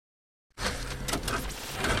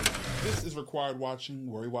This is Required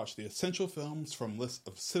Watching, where we watch the essential films from lists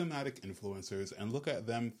of cinematic influencers and look at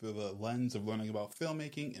them through the lens of learning about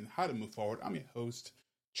filmmaking and how to move forward. I'm your host,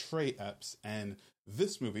 Trey Epps, and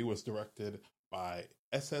this movie was directed by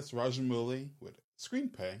S.S. Rajamouli, with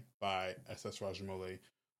screenplay by S.S. Rajamouli,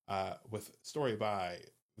 with story by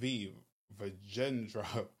V.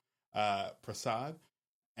 Vijendra Prasad,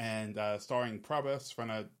 and starring Prabhas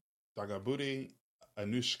Rana Dagabudi,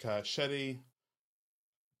 Anushka Shetty,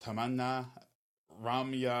 Tamanna,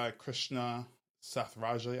 Ramya Krishna,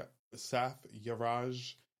 Sathyaraj,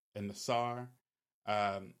 and Nassar.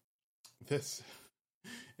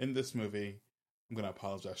 In this movie, I'm going to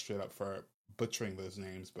apologize straight up for butchering those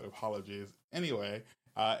names, but apologies. Anyway,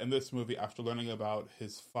 in this movie, after learning about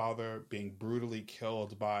his father being brutally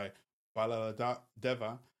killed by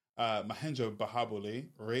Balaladeva, Mahendra Baahubali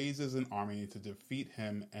raises an army to defeat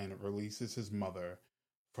him and releases his mother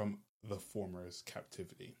from the former's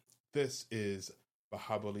captivity. This is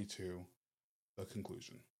Baahubali 2, the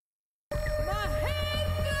conclusion.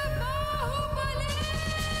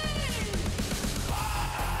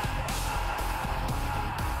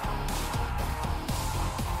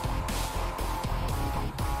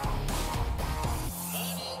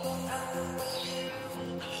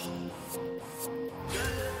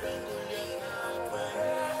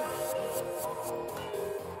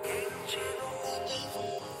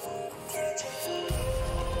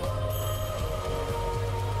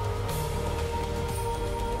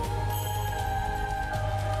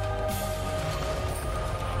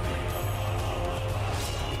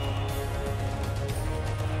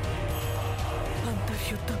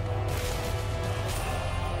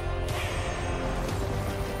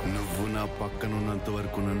 నువ్వు నా పక్కనున్నంత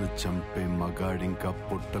వరకు నన్ను చంపే మగాడింకా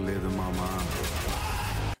పుట్టలేదు మామా.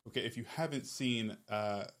 Okay, if you haven't seen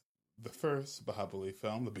the first Baahubali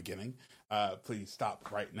film, the beginning, please stop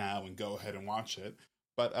right now and go ahead and watch it.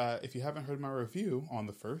 But if you haven't heard my review on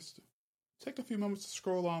the first, take a few moments to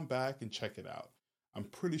scroll on back and check it out. I'm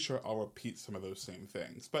pretty sure I'll repeat some of those same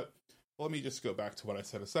things. But let me just go back to what I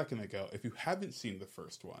said a second ago. If you haven't seen the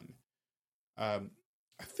first one,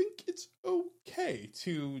 I think it's okay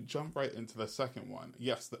to jump right into the second one.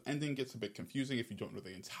 Yes, the ending gets a bit confusing if you don't know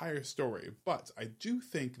the entire story, but I do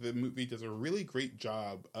think the movie does a really great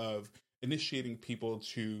job of initiating people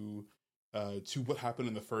to what happened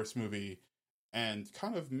in the first movie and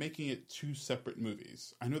kind of making it two separate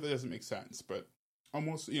movies. I know that doesn't make sense, but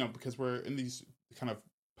almost, because we're in these kind of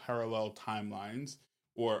parallel timelines,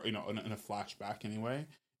 or, in a flashback anyway.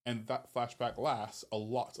 And that flashback lasts a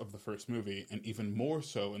lot of the first movie, and even more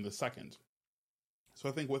so in the second. So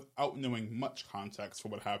I think without knowing much context for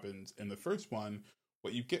what happens in the first one,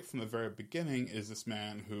 what you get from the very beginning is this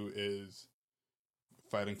man who is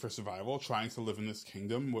fighting for survival, trying to live in this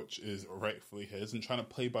kingdom, which is rightfully his, and trying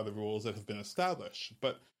to play by the rules that have been established.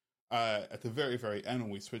 But at the very, very end,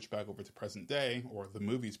 when we switch back over to present day, or the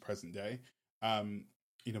movie's present day,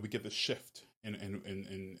 we get the shift in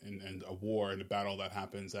a war and a battle that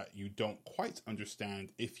happens that you don't quite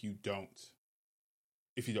understand if you don't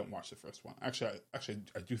watch the first one. Actually,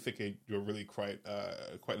 I do think they do a really quite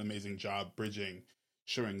an amazing job bridging,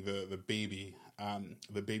 showing the baby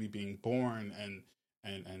being born and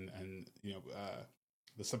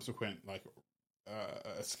the subsequent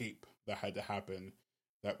escape that had to happen,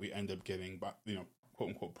 that we end up getting, but quote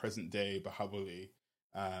unquote present day Baahubali.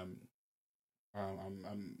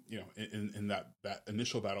 In that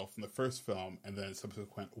initial battle from the first film, and then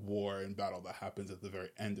subsequent war and battle that happens at the very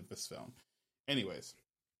end of this film. Anyways,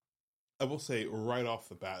 I will say right off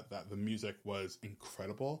the bat that the music was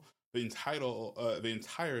incredible. The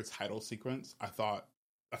entire title sequence, I thought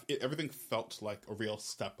everything felt like a real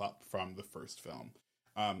step up from the first film.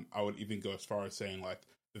 I would even go as far as saying like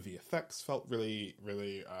the VFX felt really,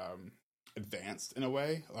 really advanced in a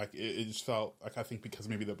way. Like it just felt like, I think because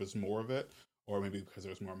maybe there was more of it, or maybe because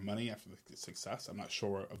there was more money after the success. I'm not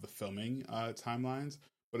sure of the filming timelines,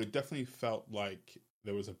 but it definitely felt like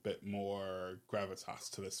there was a bit more gravitas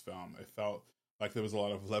to this film. It felt like there was a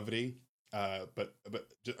lot of levity, but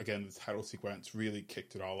again, the title sequence really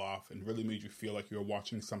kicked it all off and really made you feel like you were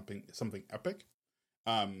watching something epic.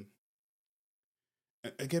 Again,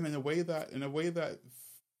 in a way that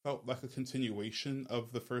felt like a continuation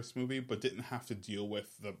of the first movie, but didn't have to deal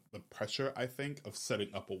with the pressure, I think, of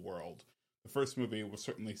setting up a world. The first movie was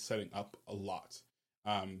certainly setting up a lot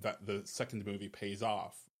that the second movie pays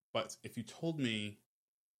off. But if you told me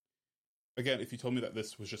that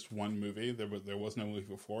this was just one movie, there was no movie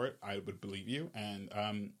before it, I would believe you. And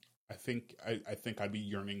I think I'd be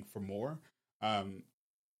yearning for more.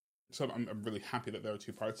 So I'm really happy that there are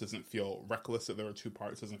two parts. It doesn't feel reckless that there are two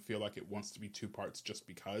parts. It doesn't feel like it wants to be two parts just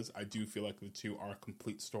because. I do feel like the two are a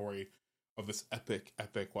complete story of this epic,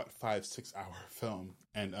 5-6 hour film,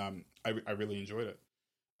 and I really enjoyed it.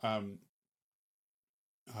 Um,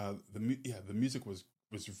 the music was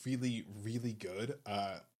really really good.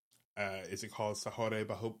 Is it called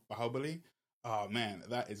Baahubali? Oh man,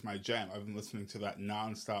 that is my jam. I've been listening to that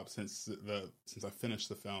nonstop since I finished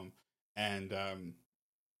the film, and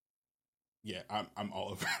yeah, I'm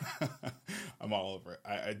all over it. I'm all over it.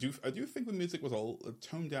 I do think the music was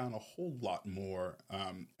toned down a whole lot more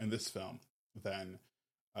in this film than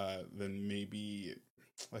maybe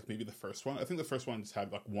maybe the first one. I think the first one just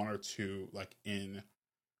had like one or two like in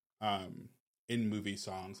movie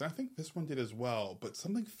songs. And I think this one did as well, but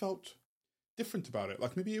something felt different about it.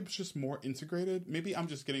 Like maybe it was just more integrated. Maybe I'm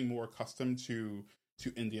just getting more accustomed to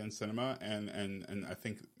Indian cinema, and I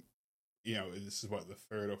think this is what the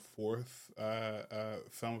third or fourth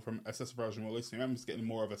film from SS Rajamoli. So I'm just getting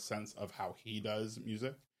more of a sense of how he does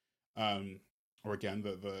music, or again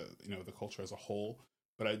the culture as a whole.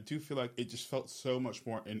 But I do feel like it just felt so much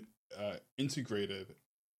more integrated.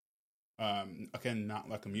 Again, not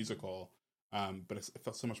like a musical, but it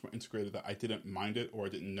felt so much more integrated that I didn't mind it, or I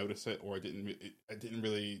didn't notice it, or I didn't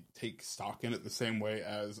really take stock in it the same way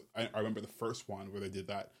as I remember the first one where they did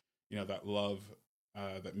that, that love.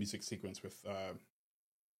 That music sequence with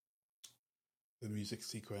the music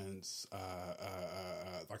sequence,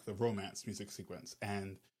 like the romance music sequence,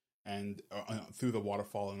 and through the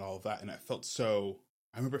waterfall and all of that, and it felt so.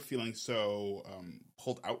 I remember feeling so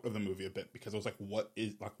pulled out of the movie a bit because I was like, what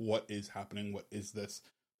is happening? What is this?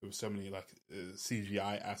 There was so many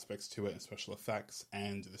CGI aspects to it and special effects,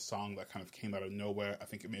 and the song that kind of came out of nowhere. I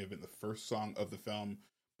think it may have been the first song of the film.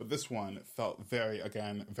 But this one felt very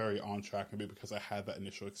on track, maybe because I had that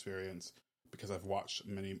initial experience, because I've watched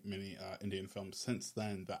many Indian films since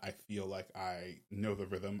then, that I feel like I know the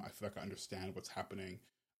rhythm. I feel like I understand what's happening.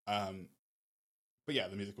 But yeah,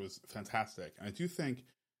 the music was fantastic. And I do think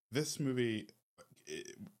this movie,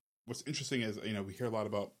 what's interesting is, we hear a lot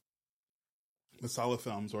about masala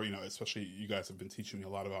films, or, especially you guys have been teaching me a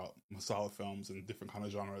lot about masala films and different kind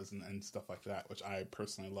of genres and stuff like that, which I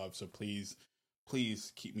personally love. So please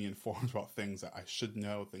keep me informed about things that I should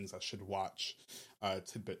know, things I should watch,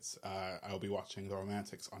 tidbits. I'll be watching The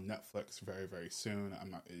Romantics on Netflix very, very soon.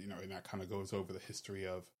 I'm not, and that kind of goes over the history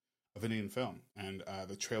of Indian film. And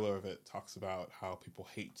the trailer of it talks about how people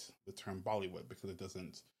hate the term Bollywood because it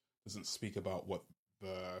doesn't speak about what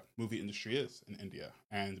the movie industry is in India.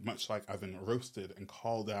 And much like I've been roasted and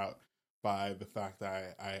called out by the fact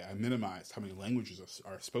that I minimized how many languages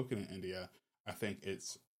are spoken in India, I think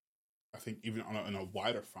even on a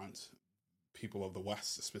wider front, people of the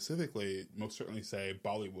West specifically most certainly say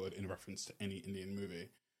Bollywood in reference to any Indian movie,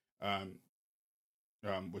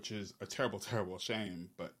 which is a terrible, terrible shame.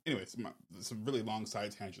 But anyways, it's a really long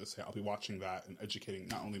side tangent to say I'll be watching that and educating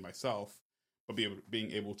not only myself, but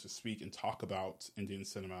being able to speak and talk about Indian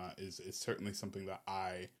cinema is certainly something that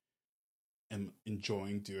I am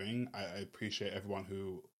enjoying doing. I appreciate everyone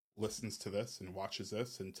who listens to this and watches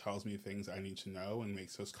this and tells me things I need to know and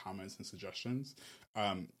makes those comments and suggestions,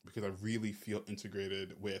 because I really feel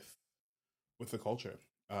integrated with the culture.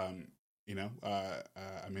 I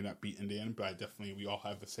may not be Indian, but we all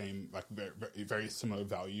have the same, very, very, very similar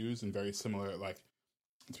values and very similar,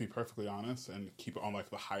 to be perfectly honest and keep it on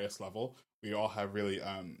the highest level. We all have really,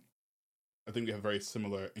 I think we have very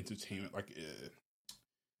similar entertainment,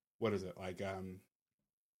 what is it?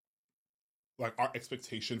 Our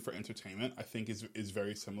expectation for entertainment, I think, is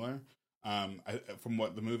very similar. From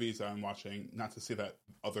what the movies I'm watching, not to say that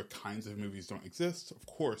other kinds of movies don't exist, of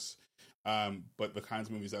course, but the kinds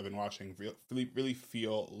of movies I've been watching really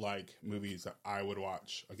feel like movies that I would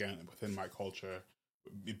watch, again, within my culture,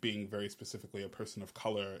 being very specifically a person of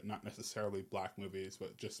color, not necessarily Black movies,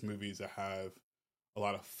 but just movies that have a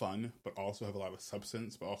lot of fun, but also have a lot of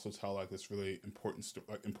substance, but also tell this really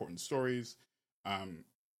important stories.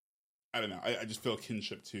 I don't know. I just feel a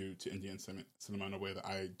kinship to Indian cinema in a way that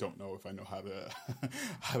I don't know if I know how to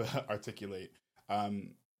how to articulate.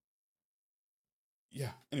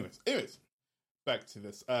 Yeah. Anyways, back to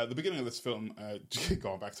this. The beginning of this film,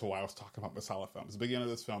 going back to why I was talking about masala films. The beginning of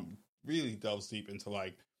this film really delves deep into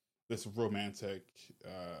this romantic,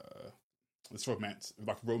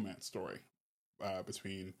 romance story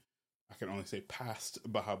between, I can only say past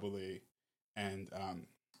Baahubali and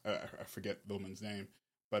I forget the woman's name,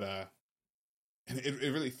 but and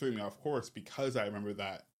it really threw me off course because I remember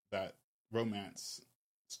that romance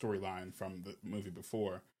storyline from the movie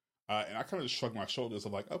before, and I kind of just shrugged my shoulders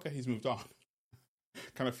of okay, he's moved on,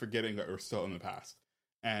 kind of forgetting that we're still in the past.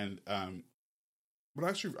 And but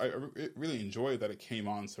actually, I really enjoyed that it came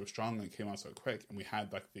on so strongly, it came on so quick, and we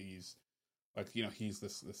had like these, like, you know, he's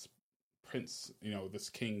this prince, you know, this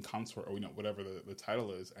king consort, or, you know, whatever the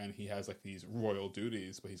title is, and he has like these royal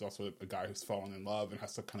duties, but he's also a guy who's fallen in love and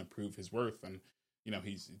has to kind of prove his worth, and, you know,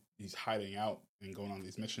 he's hiding out and going on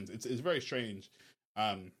these missions. It's very strange.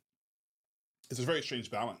 Um, it's a very strange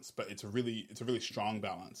balance, but it's a really strong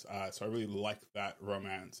balance. So I really like that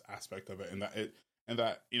romance aspect of it, and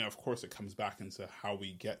that, you know, of course, it comes back into how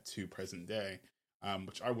we get to present day,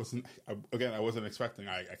 which I wasn't expecting.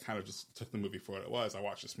 I kind of just took the movie for what it was. I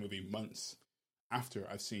watched this movie months after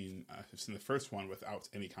I've seen the first one without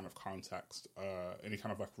any kind of context, any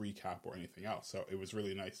kind of like recap or anything else. So it was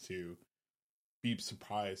really nice to be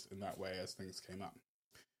surprised in that way as things came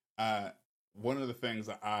up. One of the things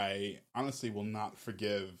that I honestly will not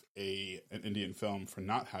forgive an Indian film for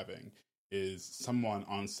not having is someone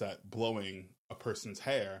on set blowing a person's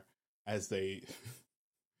hair as they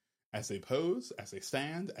as they pose, as they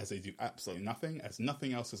stand, as they do absolutely nothing, as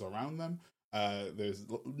nothing else is around them. There's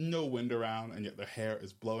no wind around, and yet their hair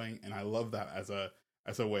is blowing, and I love that as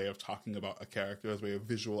a way of talking about a character, as a way of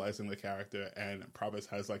visualizing the character. And Prabhas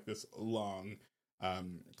has like this long,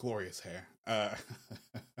 glorious hair, and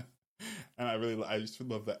I just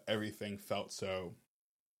love that everything felt so,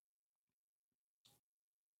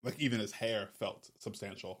 like, even his hair felt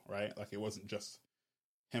substantial, right? Like, it wasn't just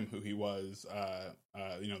him who he was,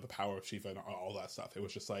 you know, the power of Shiva and all that stuff. It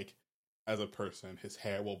was just like, as a person, his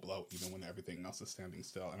hair will blow even when everything else is standing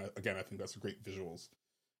still. And again, I think that's great visuals.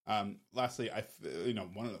 Lastly, you know,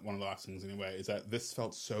 one of the last things anyway is that this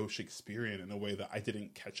felt so Shakespearean in a way that I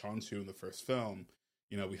didn't catch on to in the first film.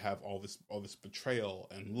 You know, we have all this betrayal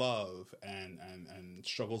and love and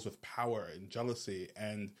struggles with power and jealousy,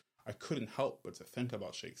 and I couldn't help but to think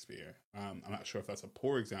about Shakespeare. I'm not sure if that's a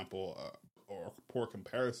poor example or a poor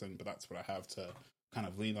comparison, but that's what I have to kind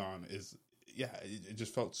of lean on. Is, yeah, it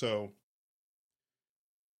just felt so.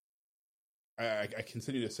 I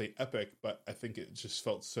continue to say epic, but I think it just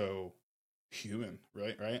felt so human,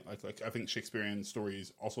 right? Like I think Shakespearean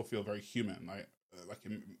stories also feel very human,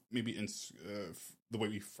 maybe in the way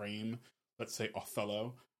we frame, let's say,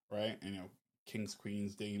 Othello, right? And, you know, kings,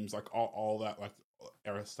 queens, dames, like all that, like,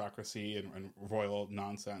 aristocracy and royal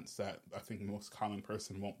nonsense that I think most common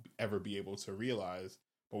person won't ever be able to realize.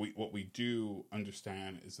 But what we do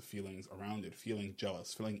understand is the feelings around it: feeling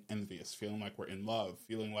jealous, feeling envious, feeling like we're in love,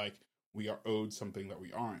 feeling like we are owed something that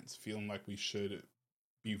we aren't, feeling like we should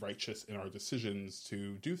be righteous in our decisions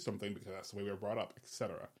to do something because that's the way we were brought up,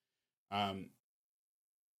 etc.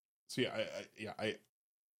 So yeah,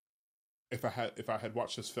 if I had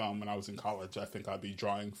watched this film when I was in college, I think I'd be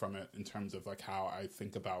drawing from it in terms of like how I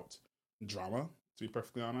think about drama. To be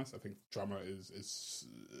perfectly honest, I think drama is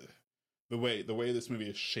the way this movie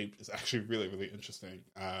is shaped is actually really interesting.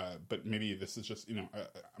 But maybe this is just, you know,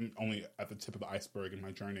 I'm only at the tip of the iceberg in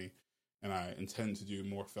my journey, and I intend to do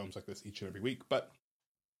more films like this each and every week. But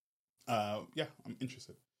yeah, I'm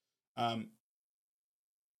interested.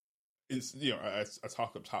 It's, you know, I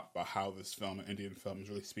talk up top about how this film and Indian films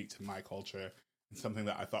really speak to my culture, and something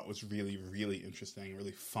that I thought was really interesting,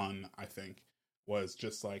 really fun, I think, was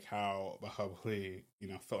just like how Baahubali, you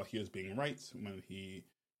know, felt like he was being right when he,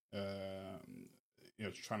 you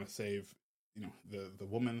know, trying to save, you know, the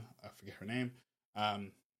woman, I forget her name,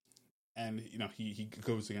 and, you know, he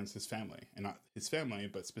goes against his family, and not his family,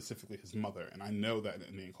 but specifically his mother. And I know that in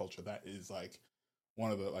Indian culture, that is like one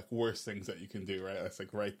of the like worst things that you can do, right? That's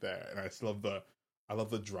like right there. And I love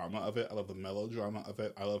the drama of it. I love the melodrama of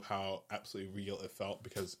it. I love how absolutely real it felt,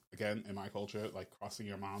 because again, in my culture, like, crossing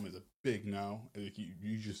your mom is a big no. Like,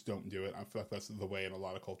 you just don't do it. I feel like that's the way in a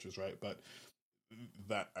lot of cultures, right? But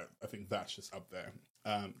that, I think that's just up there.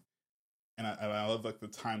 And I love like the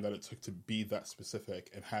time that it took to be that specific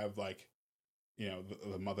and have, like, you know,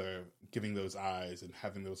 the mother giving those eyes and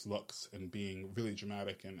having those looks and being really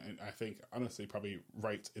dramatic. And I think, honestly, probably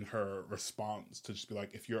right in her response to just be like,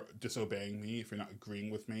 if you're disobeying me, if you're not agreeing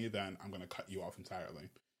with me, then I'm going to cut you off entirely.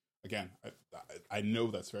 Again, I know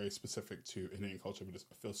that's very specific to Indian culture, but it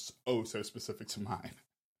feels so specific to mine.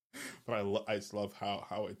 But I just love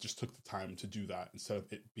how it just took the time to do that, instead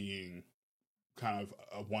of it being kind of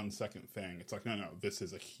a 1 second thing. It's like, no, this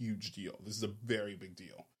is a huge deal. This is a very big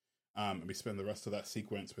deal. And we spend the rest of that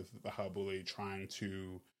sequence with Baahubali trying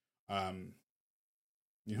to,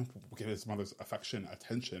 you know, get his mother's affection,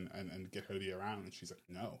 attention, and get her to be around. And she's like,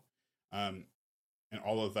 no. And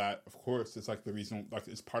all of that, of course, is like the reason, like,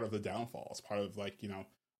 it's part of the downfall. It's part of, like, you know,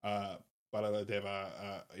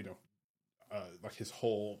 Balaladeva, you know, like his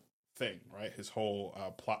whole thing, right? His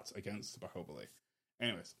whole plot against Baahubali.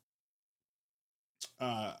 Anyways,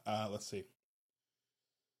 Let's see.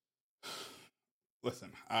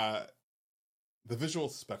 Listen, the visual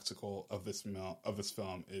spectacle of this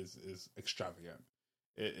film is extravagant.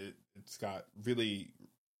 It's got really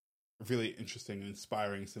really interesting and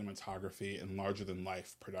inspiring cinematography and larger than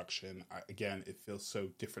life production. Again, it feels so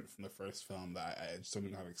different from the first film that I just don't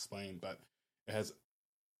know how to explain. But it has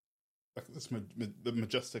like this the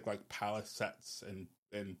majestic like palace sets and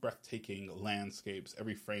breathtaking landscapes.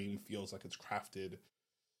 Every frame feels like it's crafted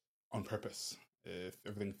on purpose. If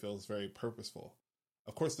everything feels very purposeful.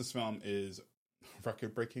 Of course, this film is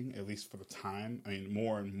record breaking, at least for the time. I mean,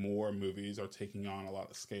 more and more movies are taking on a lot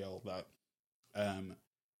of scale that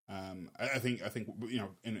I think you know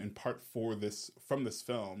in part for this from this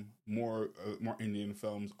film more Indian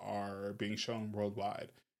films are being shown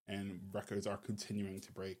worldwide and records are continuing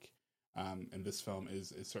to break, and this film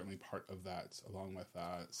is certainly part of that along with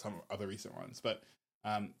some other recent ones. But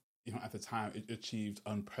you know, at the time, it achieved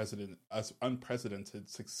unprecedented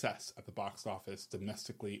success at the box office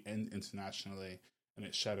domestically and internationally, and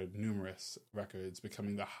it shattered numerous records,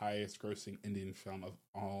 becoming the highest-grossing Indian film of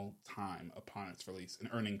all time upon its release, and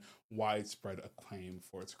earning widespread acclaim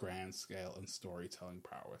for its grand scale and storytelling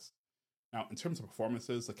prowess. Now, in terms of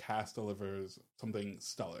performances, the cast delivers something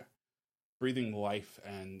stellar, breathing life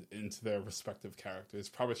and into their respective characters.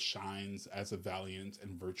 Prabhas shines as a valiant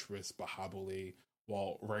and virtuous Baahubali,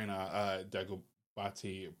 while Raina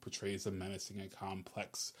Dagubati portrays a menacing and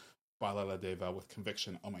complex Balaladeva with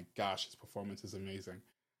conviction. Oh my gosh, his performance is amazing.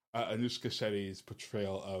 Anushka Shetty's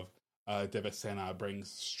portrayal of Devasena brings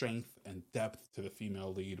strength and depth to the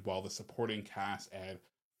female lead, while the supporting cast add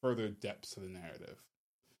further depth to the narrative.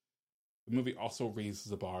 The movie also raises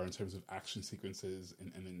the bar in terms of action sequences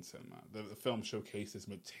in Indian cinema. The film showcases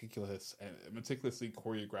meticulously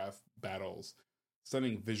choreographed battles,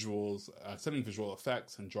 stunning visual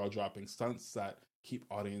effects, and jaw-dropping stunts that keep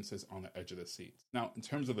audiences on the edge of their seats. Now, in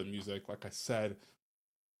terms of the music, like I said,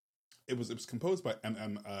 it was composed by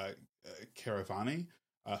M.M. Keeravani,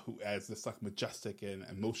 who adds this like majestic and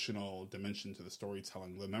emotional dimension to the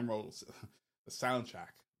storytelling. The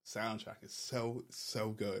soundtrack is so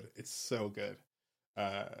good. It's so good,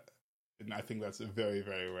 and I think that's very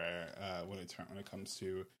very rare when it comes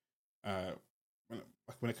to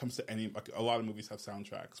when it comes to any, like, a lot of movies have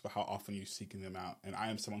soundtracks, but how often are you seeking them out? And I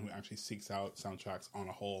am someone who actually seeks out soundtracks on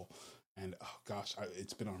a whole, and oh gosh,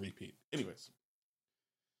 it's been on repeat. Anyways,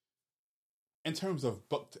 in terms of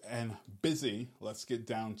booked and busy, let's get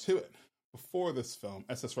down to it. Before this film,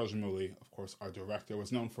 S.S. Rajamouli, of course, our director,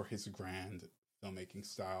 was known for his grand filmmaking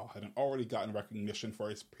style, had already gotten recognition for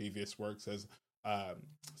his previous works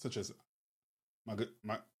such as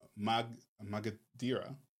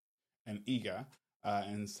Magadira and Iga,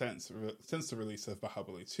 and since the release of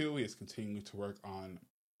Baahubali 2, he has continued to work on,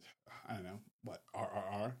 I don't know, what,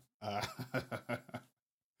 RRR?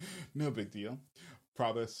 No big deal.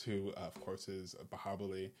 Prabhas, who, of course, is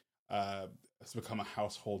Baahubali, has become a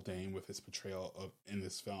household name with his portrayal in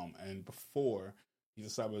this film. And before, he's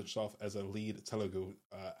established himself as a lead Telugu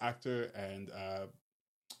actor, and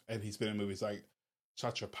he's been in movies like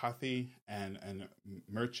Chhatrapati and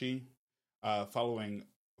Mirchi.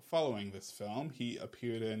 Following this film, he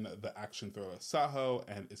appeared in the action thriller Saho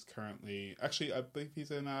and is currently, actually, I believe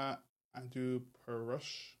he's in Andu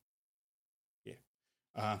Parush.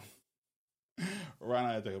 Yeah.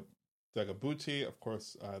 Rana Dagabuti, of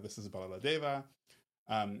course, this is Balaladeva.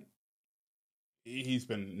 He's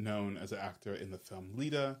been known as an actor in the film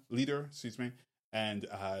Leader, and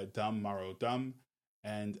Dum Maro Dum.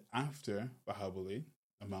 And after Baahubali,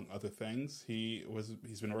 among other things,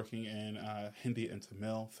 he's been working in Hindi and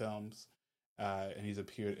Tamil films, and he's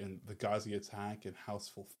appeared in The Ghazi Attack and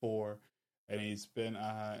Houseful 4, and he's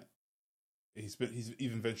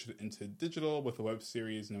even ventured into digital with a web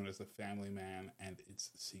series known as The Family Man and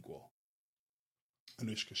its sequel.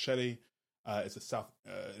 Anushka Shetty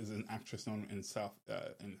is an actress known in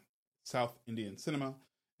South Indian cinema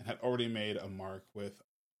and had already made a mark with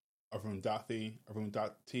Arundhati,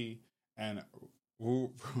 and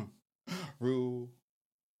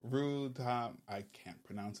Rudha, I can't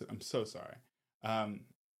pronounce it. I'm so sorry.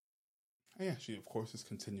 Yeah, she of course is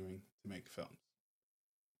continuing to make films.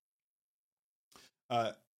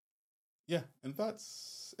 Yeah, and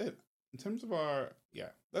that's it. In terms of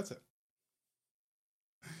that's it.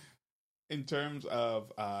 In terms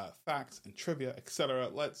of facts and trivia, etc.,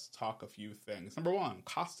 let's talk a few things. Number one,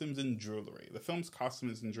 costumes and jewelry. The film's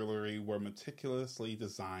costumes and jewelry were meticulously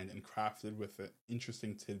designed and crafted, with an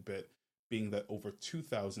interesting tidbit being that over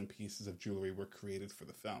 2,000 pieces of jewelry were created for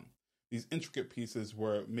the film. These intricate pieces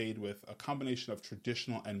were made with a combination of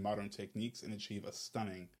traditional and modern techniques and achieve a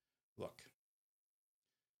stunning look.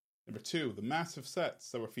 Number two, the massive sets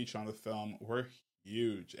that were featured on the film were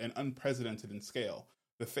huge and unprecedented in scale.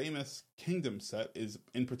 The famous Kingdom set is,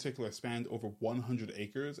 in particular, spanned over 100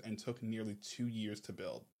 acres and took nearly 2 years to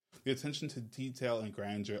build. The attention to detail and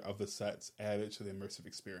grandeur of the sets added to the immersive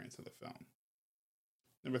experience of the film.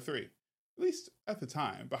 Number three, at least at the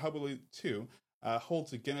time, Baahubali 2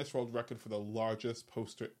 holds a Guinness World Record for the largest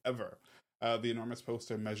poster ever. The enormous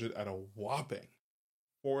poster measured at a whopping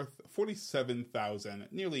 47,000,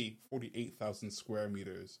 nearly 48,000 square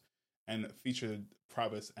meters, and featured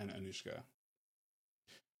Prabhas and Anushka.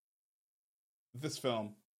 This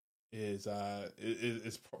film is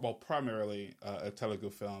primarily a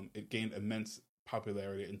Telugu film. It gained immense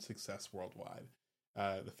popularity and success worldwide.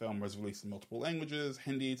 The film was released in multiple languages: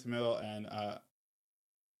 Hindi, Tamil, and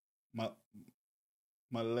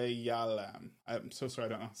Malayalam. I'm so sorry I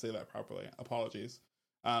don't know how to say that properly. Apologies.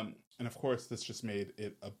 And of course, this just made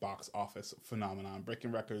it a box office phenomenon,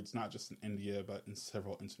 breaking records not just in India, but in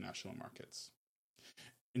several international markets.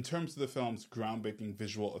 In terms of the film's groundbreaking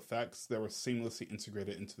visual effects, they were seamlessly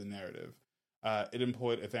integrated into the narrative. It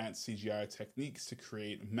employed advanced CGI techniques to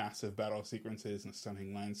create massive battle sequences and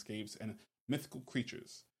stunning landscapes and mythical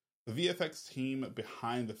creatures. The VFX team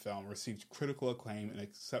behind the film received critical acclaim and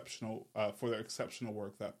for their exceptional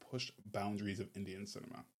work that pushed boundaries of Indian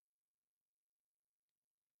cinema.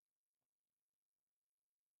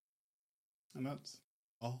 And that's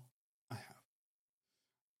all I have.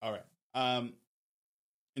 All right.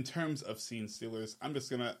 In terms of scene stealers, I'm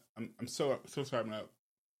so sorry. I'm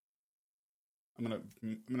gonna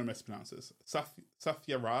mispronounce this.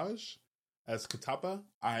 Satyaraj as Katapa,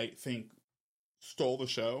 I think, stole the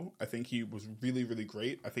show. I think he was really, really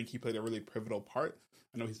great. I think he played a really pivotal part.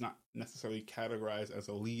 I know he's not necessarily categorized as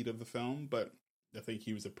a lead of the film, but I think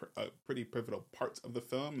he was a pretty pivotal part of the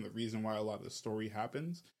film and the reason why a lot of the story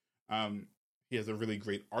happens. He has a really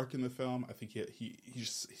great arc in the film. I think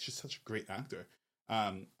he's just such a great actor.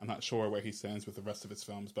 I'm not sure where he stands with the rest of his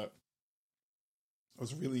films, but I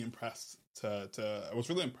was really impressed I was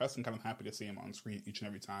really impressed and kind of happy to see him on screen each and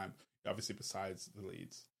every time, obviously besides the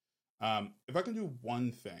leads. If I can do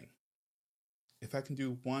one thing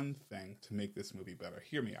to make this movie better,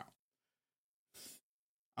 hear me out.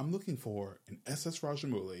 I'm looking for an S.S.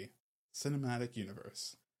 Rajamouli cinematic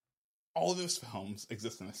universe. All of his films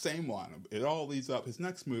exist in the same one. It all leads up. His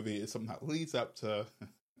next movie is something that leads up to...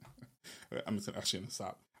 I'm going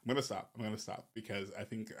to stop because I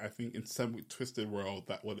think in some twisted world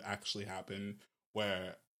that would actually happen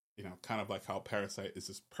where, kind of like how Parasite is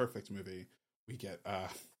this perfect movie. We get,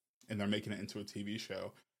 and they're making it into a TV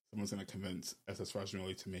show. Someone's going to convince S.S.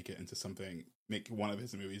 Rajamouli to make one of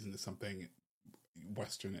his movies into something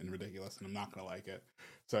Western and ridiculous, and I'm not going to like it.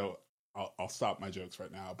 So I'll stop my jokes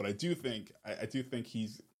right now. But I do think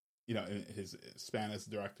he's, in his span as a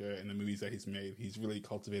director and the movies that he's made, he's really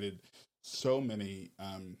cultivated so many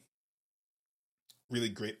really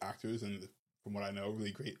great actors, and from what I know,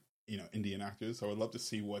 really great, Indian actors. So I would love to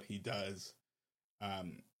see what he does,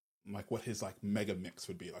 like what his mega mix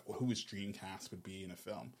would be, like who his dream cast would be in a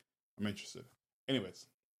film. I'm interested. Anyways,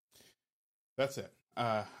 that's it.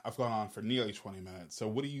 I've gone on for nearly 20 minutes. So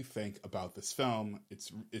what do you think about this film? It's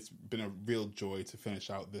been a real joy to finish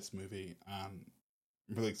out this movie. I'm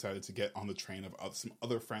really excited to get on the train of some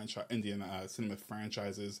other Indian cinema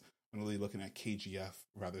franchises. I'm really looking at KGF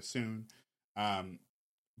rather soon.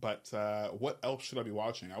 But what else should I be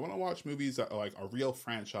watching? I want to watch movies that are like a real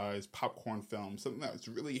franchise, popcorn film, something that's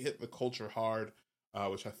really hit the culture hard,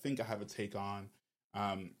 which I think I have a take on.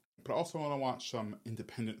 But I also want to watch some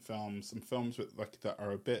independent films, some films that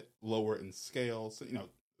are a bit lower in scale. So,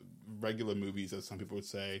 regular movies, as some people would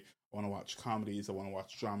say. I want to watch comedies. I want to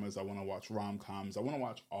watch dramas. I want to watch rom-coms. I want to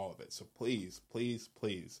watch all of it. So please, please,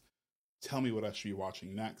 please tell me what I should be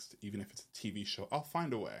watching next, even if it's a TV show. I'll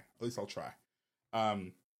find a way. At least I'll try.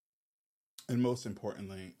 And most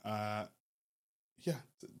importantly,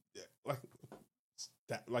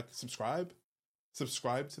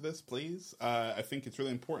 subscribe to this, please. I think it's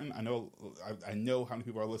really important. I know how many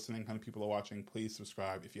people are listening, how many people are watching. Please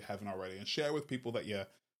subscribe if you haven't already, and share with people that you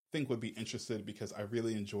think would be interested, because I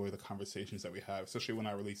really enjoy the conversations that we have, especially when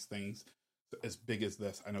I release things as big as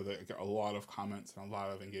this. I know that I get a lot of comments and a lot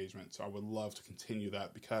of engagement, so I would love to continue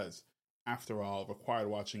that, because after all, Required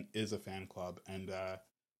Watching is a fan club, and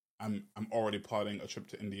I'm already plotting a trip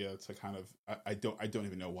to India to kind of, I don't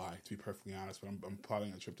even know why, to be perfectly honest, but I'm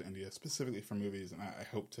plotting a trip to India specifically for movies, and I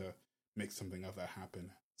hope to make something of that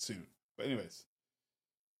happen soon. But anyways,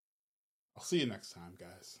 I'll see you next time,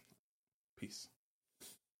 guys. Peace.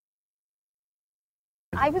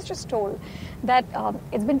 I was just told that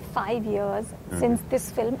it's been 5 years since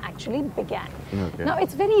this film actually began. Okay. Now,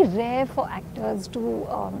 it's very rare for actors to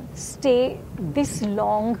stay this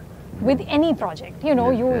long with any project. You know,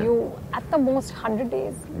 you at the most 100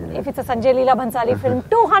 days. If it's a Sanjay Leela Bhansali film,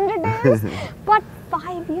 200 days. But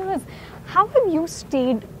 5 years. How have you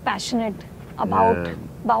stayed passionate about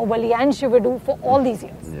Baahubali and Shivadu for all these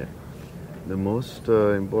years? Yeah. The most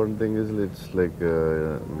important thing is it's like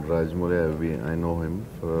Rajmouli. I know him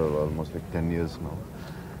for almost like 10 years now,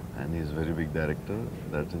 and he's a very big director.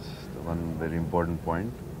 That is one very important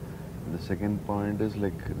point. The second point is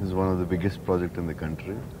like this is one of the biggest projects in the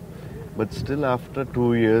country, but still after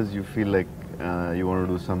 2 years you feel like you want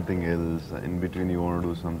to do something else. In between you want to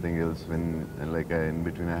do something else. When in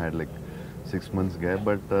between I had like 6 months gap,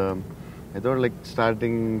 but I thought like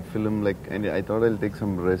starting film and I thought I'll take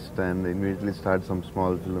some rest and immediately start some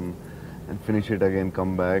small film and finish it again,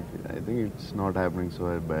 come back. I think it's not happening, so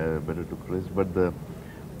I better took rest. But the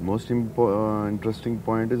most interesting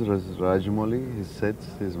point is Rajamouli, his sets,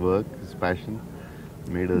 his work, his passion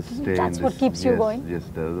made us stay. That's in what this. keeps you Yes, going. yes.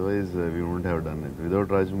 Otherwise we wouldn't have done it. Without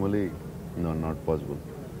Rajamouli, no, not possible.